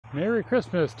Merry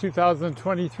Christmas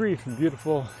 2023 from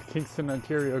beautiful Kingston,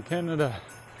 Ontario, Canada.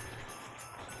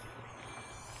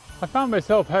 I found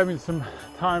myself having some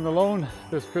time alone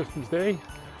this Christmas Day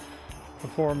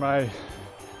before my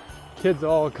kids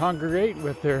all congregate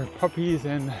with their puppies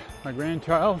and my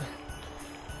grandchild.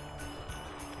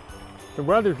 The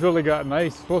weather's really got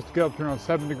nice, it's supposed to get up to around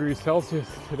 7 degrees Celsius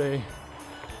today.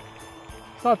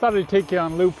 So I thought I'd take you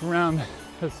on a loop around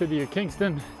the city of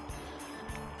Kingston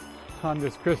on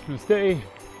this Christmas Day.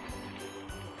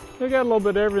 They got a little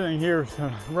bit of everything here,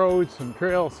 some roads, some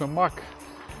trails, some muck,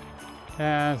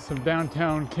 and some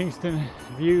downtown Kingston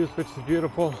views, which is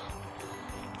beautiful.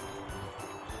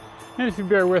 And if you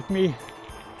bear with me,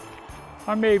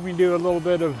 I made me do a little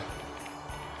bit of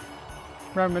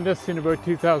reminiscing about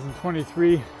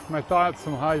 2023, my thoughts,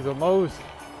 some highs and lows.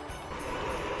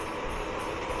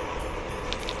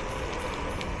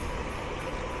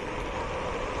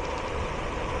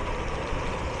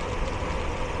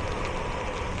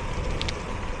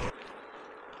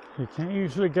 You can't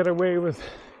usually get away with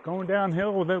going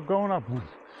downhill without going up one.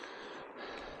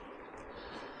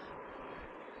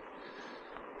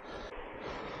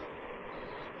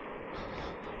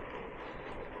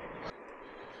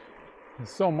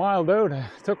 It's so mild out, I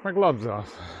took my gloves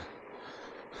off.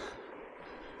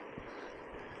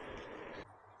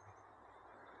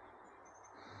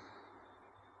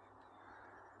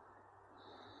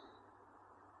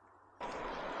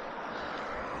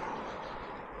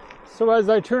 So as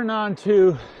I turn on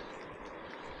to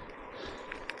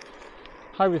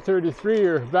Highway 33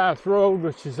 or Bath Road,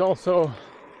 which is also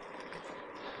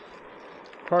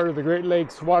part of the Great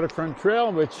Lakes Waterfront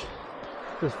Trail, which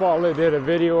this fall I did a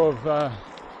video of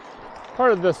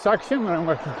part of this section when I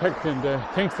went from Kingston to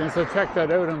Kingston, so check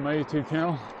that out on my YouTube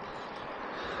channel.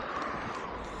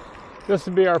 This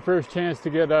will be our first chance to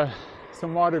get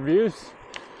some water views.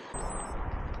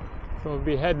 So we'll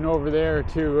be heading over there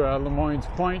to Lemoyne's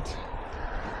Point.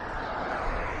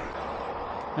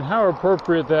 And how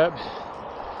appropriate that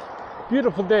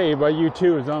Beautiful Day by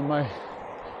U2 is on my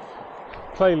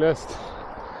playlist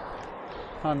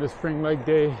on this spring lake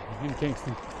day in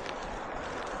Kingston.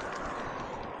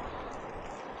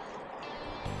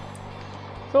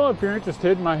 So if you're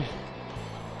interested, my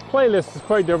playlist is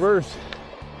quite diverse.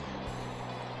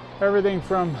 Everything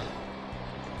from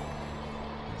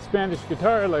Spanish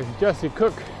guitar like Jesse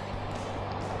Cook,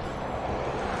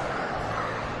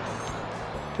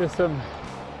 just some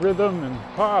rhythm and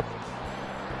pop.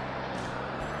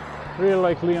 Really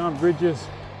like Leon Bridges.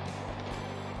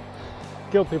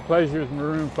 Guilty pleasures,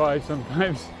 Maroon 5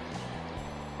 sometimes.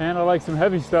 And I like some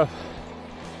heavy stuff.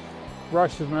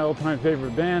 Rush is my all-time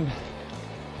favorite band.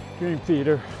 Dream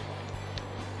Theater.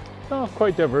 So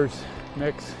quite diverse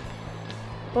mix.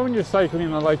 But when you're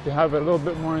cycling, I like to have it a little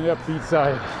bit more on the upbeat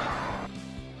side.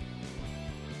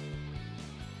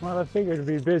 Well, I figured it'd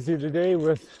be busy today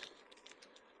with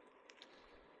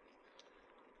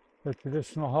the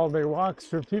traditional holiday walks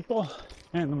for people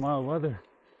and the mild weather.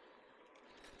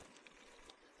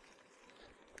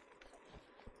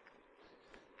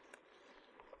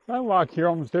 I walk here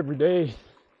almost every day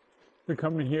to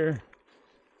come in here.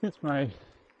 It's well,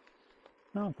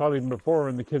 probably even before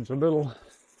when the kids were little.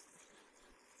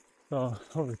 So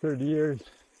over 30 years.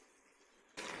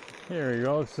 Here we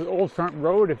go. It's the Old Front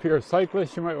Road. If you're a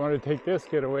cyclist, you might want to take this,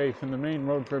 get away from the main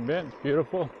road for a bit. It's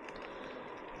beautiful.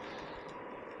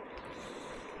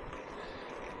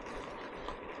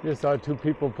 Just saw two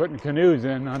people putting canoes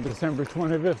in on December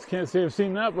 25th. Can't say I've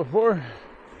seen that before.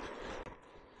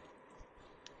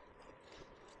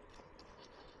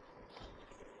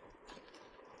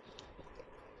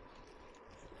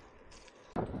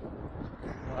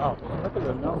 Wow, look at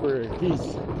the number of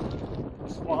geese.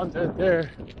 Swans out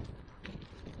there.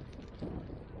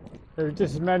 There are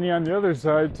just as many on the other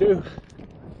side too.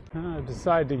 I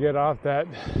decided to get off that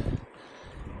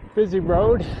busy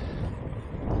road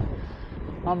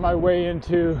on my way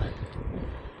into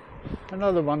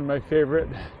another one of my favorite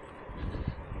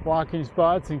walking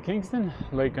spots in Kingston,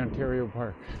 Lake Ontario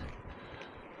Park.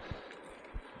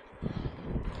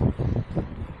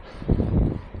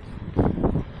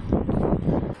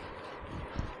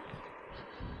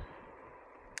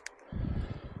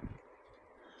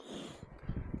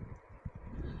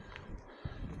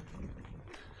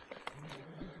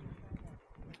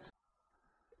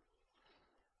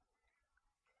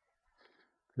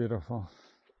 Beautiful.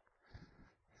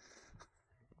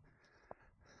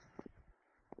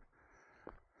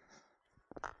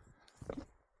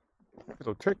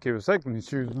 Little tricky with cycling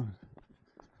shoes on.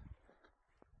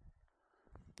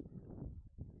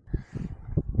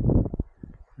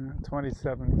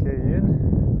 27K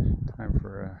in. Time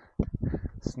for a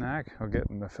snack. I'll get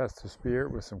in the festive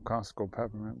spirit with some Costco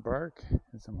peppermint bark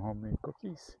and some homemade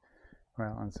cookies.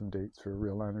 Well, and some dates for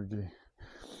real energy.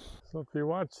 So if you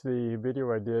watch the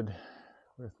video I did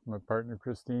with my partner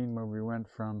Christine when we went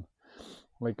from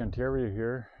Lake Ontario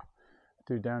here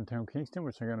to downtown Kingston,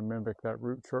 which I'm going to mimic that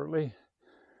route shortly.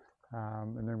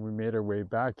 And then we made our way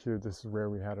back here. This is where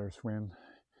we had our swim,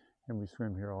 and we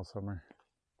swim here all summer.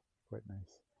 Quite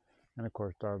nice. And of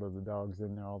course, Darla the dog's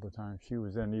in there all the time. She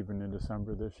was in even in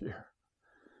December this year.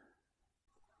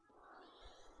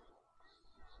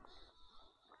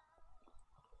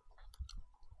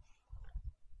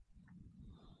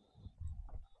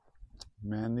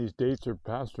 Man, these dates are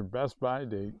past their best by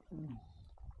date.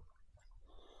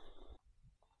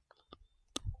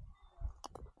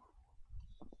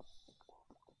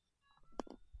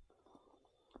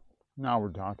 Now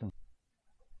we're talking.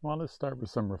 Well, let's start with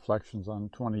some reflections on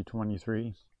 2023.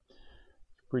 It's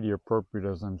pretty appropriate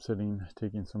as I'm sitting,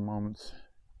 taking some moments,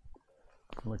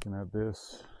 looking at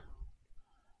this,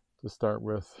 to start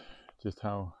with just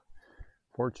how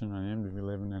fortunate I am to be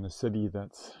living in a city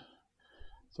that's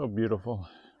so beautiful,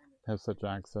 has such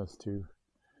access to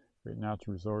great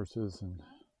natural resources and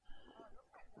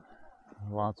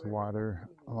lots of water,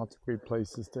 lots of great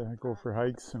places to go for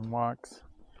hikes and walks,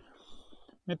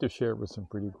 and to share it with some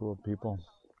pretty cool people.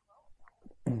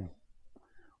 I've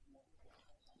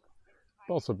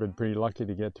also been pretty lucky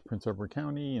to get to Prince Edward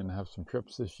County and have some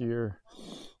trips this year.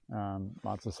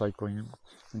 Lots of cycling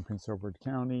in Prince Edward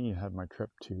County. I had my trip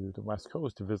to the West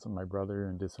Coast to visit my brother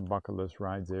and did some bucket list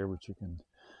rides there, which you can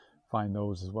find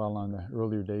those as well on the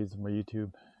earlier days of my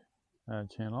YouTube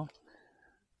channel.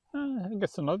 I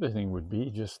guess another thing would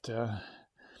be just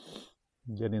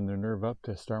getting the nerve up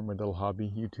to start my little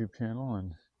hobby YouTube channel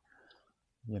and,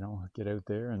 you know, get out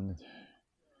there. And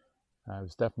I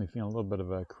was definitely feeling a little bit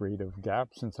of a creative gap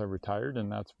since I retired,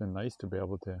 and that's been nice to be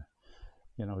able to,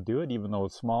 you know, do it, even though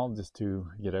it's small, just to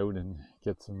get out and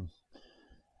get some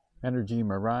energy in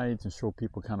my rides and show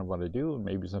people kind of what I do, and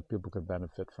maybe some people could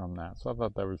benefit from that. So I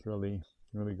thought that was really,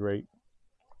 really great.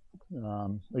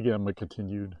 Again, my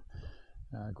continued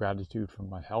gratitude for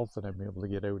my health that I'm able to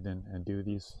get out and do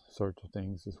these sorts of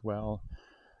things as well.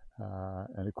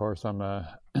 And of course, I'm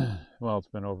well, it's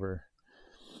been over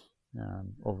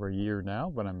a year now,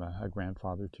 but I'm a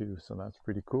grandfather too, so that's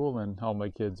pretty cool. And all my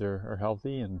kids are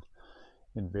healthy and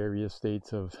in various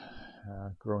states of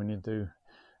growing into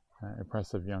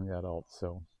impressive young adults.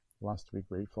 So lots to be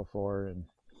grateful for, and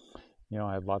you know,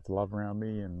 I have lots of love around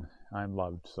me, and I'm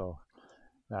loved. So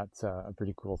that's a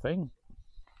pretty cool thing.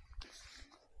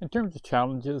 In terms of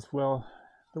challenges, well,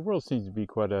 the world seems to be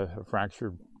quite a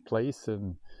fractured place,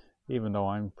 and even though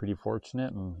I'm pretty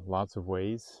fortunate in lots of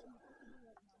ways,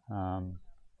 I'm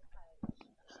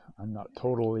not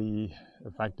totally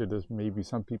affected as maybe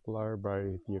some people are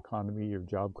by the economy or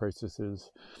job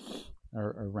crises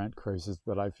or rent crisis,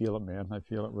 but I feel it, man. I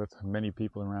feel it with many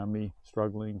people around me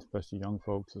struggling, especially young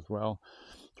folks as well,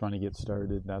 trying to get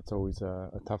started. That's always a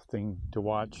tough thing to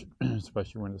watch,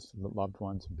 especially when it's loved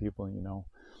ones and people, you know.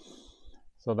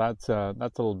 So that's a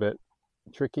little bit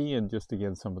tricky, and just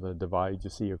again, some of the divides you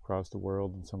see across the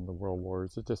world and some of the world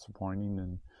wars is disappointing,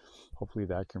 and hopefully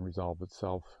that can resolve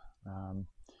itself.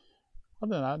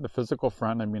 Other than that, the physical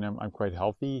front, I mean, I'm quite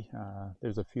healthy.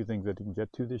 There's a few things I didn't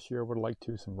get to this year I would like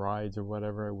to, some rides or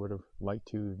whatever I would have liked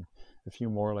to, a few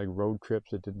more like road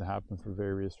trips that didn't happen for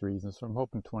various reasons. So I'm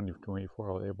hoping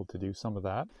 2024 I'll be able to do some of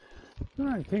that. All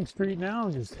right, King Street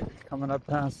now, just coming up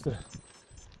past the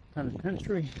kind of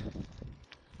country.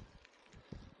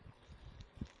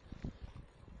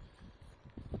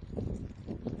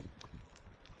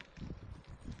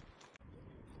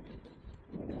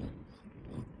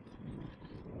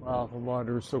 Wow, the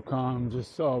water is so calm,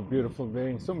 just so beautiful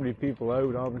day. So many people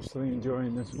out, obviously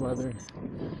enjoying this weather,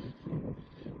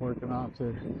 working off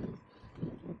their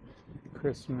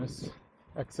Christmas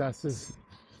excesses.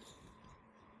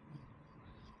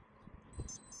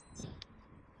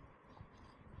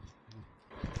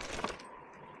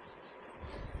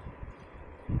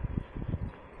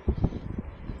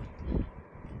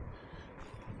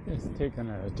 Just taking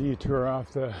a detour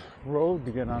off the road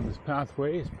to get on this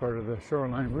pathway as part of the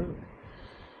shoreline route.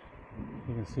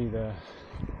 You can see the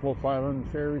Wolf Island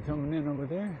ferry coming in over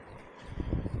there.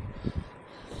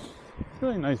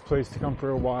 Really nice place to come for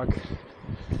a walk.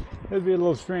 It'd be a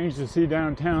little strange to see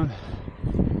downtown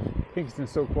Kingston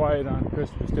so quiet on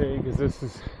Christmas Day, because this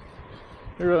is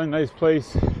a really nice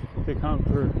place to come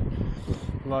for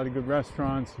a lot of good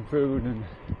restaurants and food and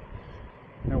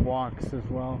walks as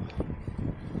well.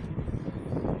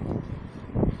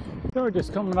 So we're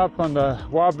just coming up on the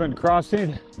Wabin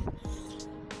crossing.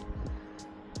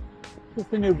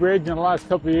 Just a new bridge in the last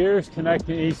couple of years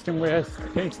connecting east and west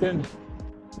Kingston.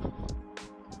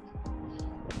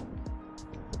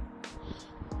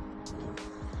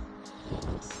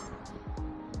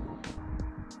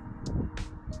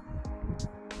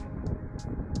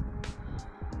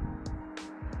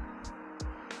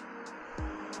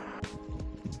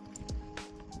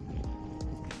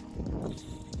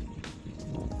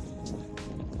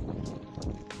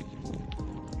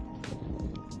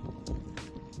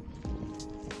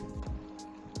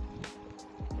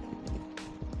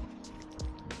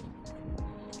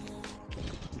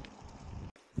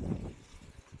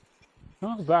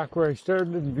 Well, back where I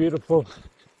started in beautiful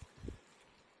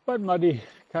but muddy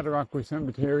Cataraqui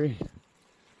Cemetery,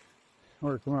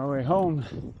 working my way home.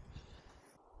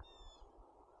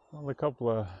 Well, a couple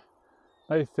of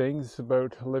nice things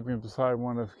about living beside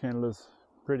one of Canada's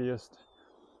prettiest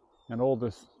and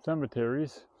oldest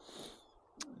cemeteries.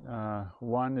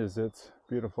 One is it's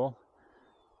beautiful,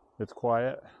 it's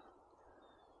quiet,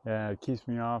 and it keeps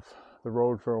me off the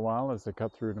road for a while as I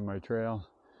cut through to my trail.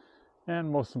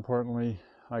 And most importantly,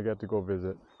 I got to go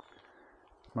visit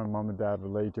my mom and dad, who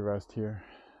laid to rest here,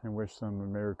 and wish them a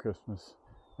Merry Christmas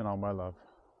and all my love.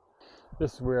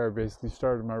 This is where I basically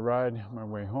started my ride, my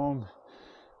way home.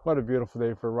 What a beautiful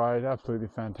day for a ride, absolutely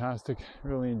fantastic.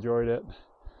 Really enjoyed it.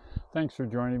 Thanks for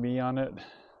joining me on it.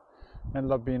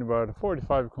 Ended up being about a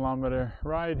 45-kilometer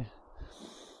ride,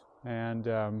 and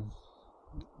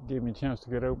gave me a chance to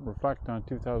get out and reflect on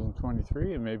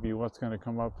 2023 and maybe what's going to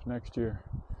come up next year.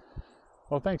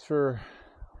 Well, thanks for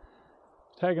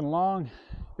tagging along.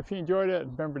 If you enjoyed it,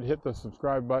 remember to hit the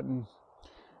subscribe button,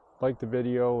 like the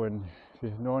video, and if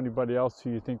you know anybody else who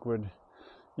you think would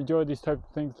enjoy these types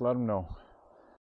of things, let them know.